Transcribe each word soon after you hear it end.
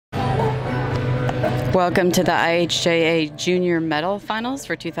Welcome to the IHJA Junior Medal Finals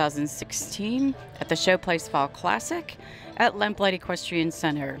for 2016 at the Showplace Fall Classic at Lamplight Equestrian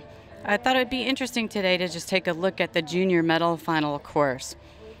Center. I thought it would be interesting today to just take a look at the Junior Medal Final course.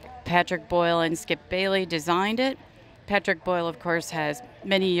 Patrick Boyle and Skip Bailey designed it. Patrick Boyle, of course, has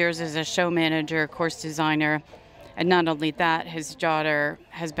many years as a show manager, course designer, and not only that, his daughter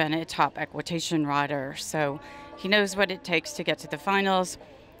has been a top equitation rider, so he knows what it takes to get to the finals.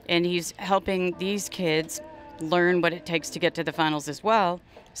 And he's helping these kids learn what it takes to get to the finals as well,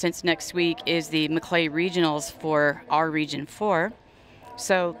 since next week is the Maclay Regionals for our Region 4.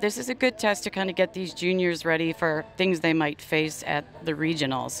 So this is a good test to kind of get these juniors ready for things they might face at the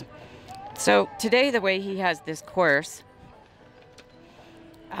regionals. So today, the way he has this course,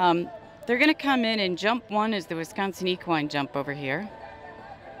 they're going to come in, and jump one is the Wisconsin equine jump over here.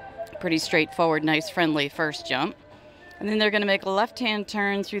 Pretty straightforward, nice, friendly first jump. And then they're going to make a left-hand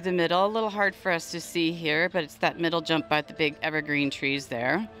turn through the middle. A little hard for us to see here, but it's that middle jump by the big evergreen trees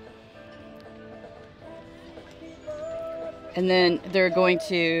there. And then they're going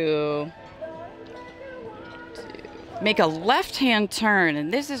to make a left-hand turn.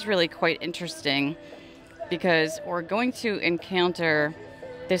 And this is really quite interesting because we're going to encounter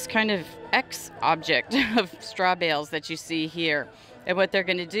this kind of X object of straw bales that you see here. And what they're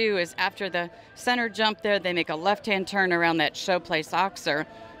going to do is, after the center jump there, they make a left-hand turn around that Showplace oxer,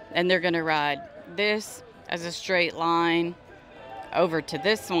 and they're going to ride this as a straight line over to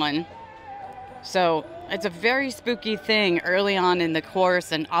this one. So it's a very spooky thing early on in the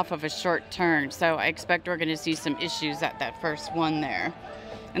course and off of a short turn. So I expect we're going to see some issues at that first one there.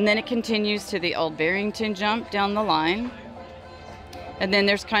 And then it continues to the Old Barrington jump down the line. And then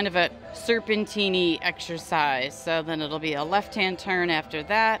there's kind of a serpentine exercise. So then it'll be a left-hand turn after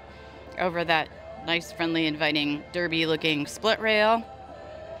that, over that nice, friendly, inviting, derby-looking split rail.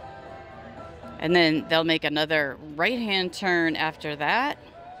 And then they'll make another right-hand turn after that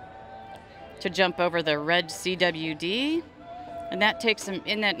to jump over the red CWD. And that takes them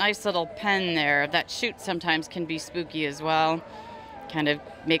in that nice little pen there. That chute sometimes can be spooky as well. Kind of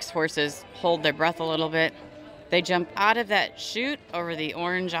makes horses hold their breath a little bit. They jump out of that chute over the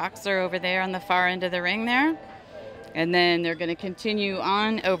orange oxer over there on the far end of the ring there. And then they're going to continue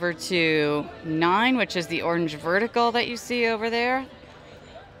on over to 9, which is the orange vertical that you see over there.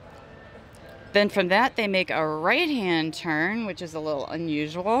 Then from that, they make a right-hand turn, which is a little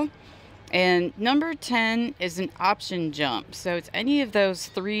unusual. And number 10 is an option jump. So it's any of those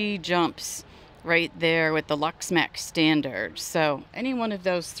 3 jumps right there with the Luxmax standard. So any one of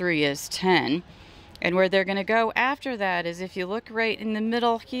those 3 is 10. And where they're going to go after that is, if you look right in the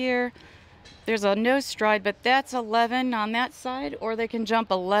middle here, there's a nose stride, but that's 11 on that side, or they can jump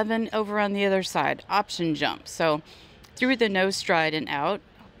 11 over on the other side, option jump. So through the nose stride and out,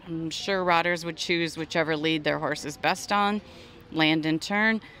 I'm sure riders would choose whichever lead their horse is best on, land and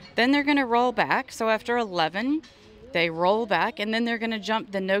turn. Then they're going to roll back. So after 11, they roll back, and then they're going to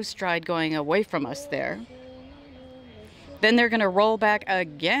jump the nose stride going away from us there. Then they're going to roll back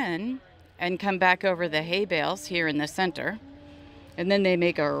again and come back over the hay bales here in the center. And then they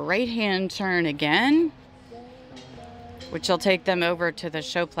make a right-hand turn again, which will take them over to the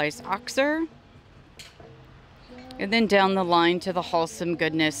Showplace oxer. And then down the line to the wholesome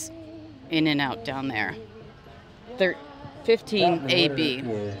goodness, in and out down there. 15 AB.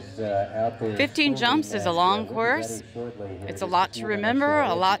 15 jumps is a long course. It's a lot to remember,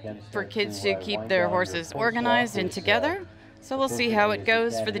 a lot for kids to keep their horses organized and together. So we'll see how it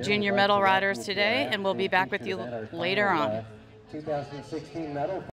goes for the junior medal riders today, and we'll be back with you later on. 2016 medal.